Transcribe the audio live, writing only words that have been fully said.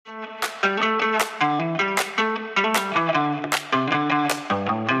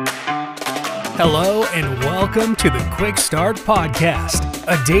Hello and welcome to the Quick Start Podcast,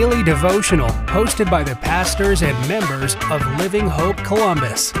 a daily devotional hosted by the pastors and members of Living Hope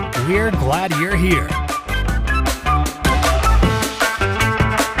Columbus. We're glad you're here.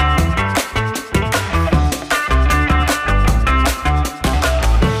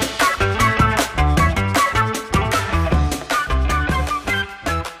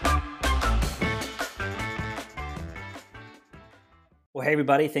 Well, hey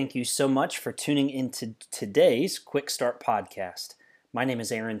everybody, thank you so much for tuning into today's Quick Start Podcast. My name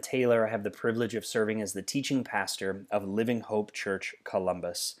is Aaron Taylor. I have the privilege of serving as the teaching pastor of Living Hope Church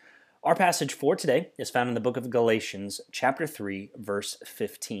Columbus. Our passage for today is found in the book of Galatians, chapter 3, verse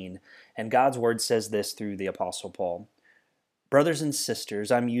 15. And God's word says this through the Apostle Paul. Brothers and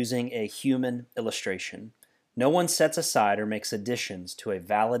sisters, I'm using a human illustration. No one sets aside or makes additions to a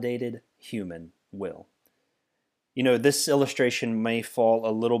validated human will. You know, this illustration may fall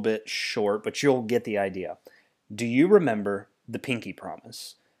a little bit short, but you'll get the idea. Do you remember the pinky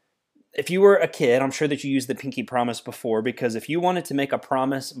promise? If you were a kid, I'm sure that you used the pinky promise before, because if you wanted to make a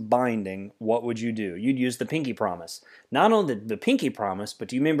promise binding, what would you do? You'd use the pinky promise. Not only the pinky promise, but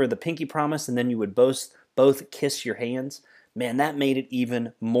do you remember the pinky promise and then you would both kiss your hands? Man, that made it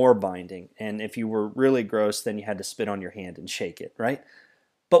even more binding. And if you were really gross, then you had to spit on your hand and shake it, right?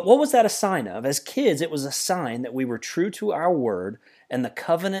 But what was that a sign of? As kids, it was a sign that we were true to our word, and the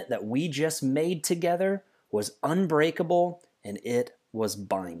covenant that we just made together was unbreakable and it was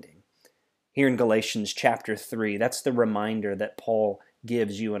binding. Here in Galatians chapter 3, that's the reminder that Paul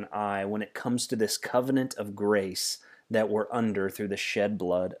gives you and I when it comes to this covenant of grace that we're under through the shed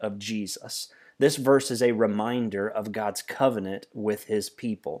blood of Jesus. This verse is a reminder of God's covenant with his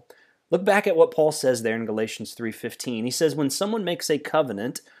people. Look back at what Paul says there in Galatians 3:15. He says, when someone makes a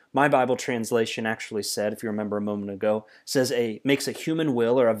covenant, my Bible translation actually said, if you remember a moment ago, says makes a human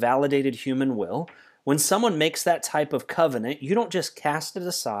will or a validated human will. When someone makes that type of covenant, you don't just cast it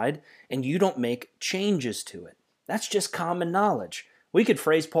aside and you don't make changes to it. That's just common knowledge. We could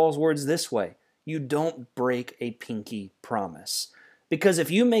phrase Paul's words this way. You don't break a pinky promise. Because if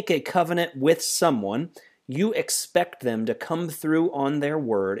you make a covenant with someone, you expect them to come through on their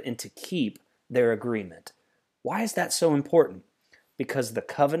word and to keep their agreement. Why is that so important? Because the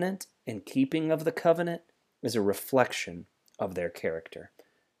covenant and keeping of the covenant is a reflection of their character.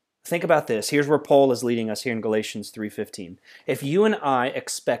 Think about this. Here's where Paul is leading us here in Galatians 3:15. If you and I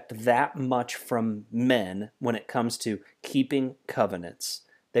expect that much from men when it comes to keeping covenants,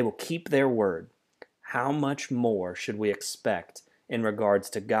 they will keep their word. How much more should we expect in regards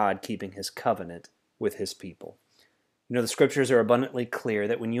to God keeping his covenant with his people? You know, the scriptures are abundantly clear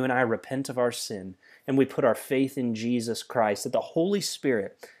that when you and I repent of our sin and we put our faith in Jesus Christ, that the Holy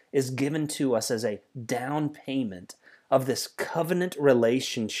Spirit is given to us as a down payment of this covenant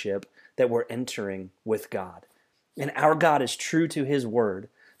relationship that we're entering with God. And our God is true to his word.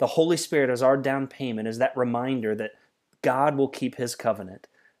 The Holy Spirit as our down payment is that reminder that God will keep his covenant,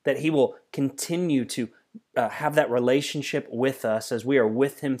 that he will continue to have that relationship with us as we are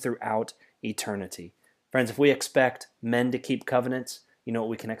with him throughout eternity. Friends, if we expect men to keep covenants, you know what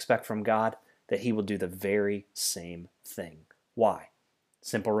we can expect from God? That he will do the very same thing. Why?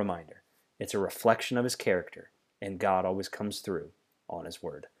 Simple reminder. It's a reflection of his character, and God always comes through on his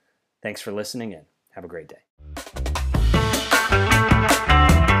word. Thanks for listening in. Have a great day.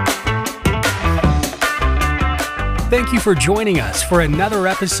 Thank you for joining us for another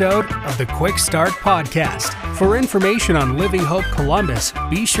episode of the Quick Start Podcast. For information on Living Hope Columbus,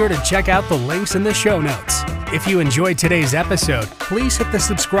 be sure to check out the links in the show notes. If you enjoyed today's episode, please hit the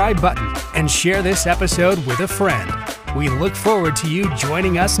subscribe button and share this episode with a friend. We look forward to you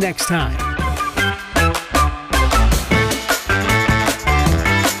joining us next time.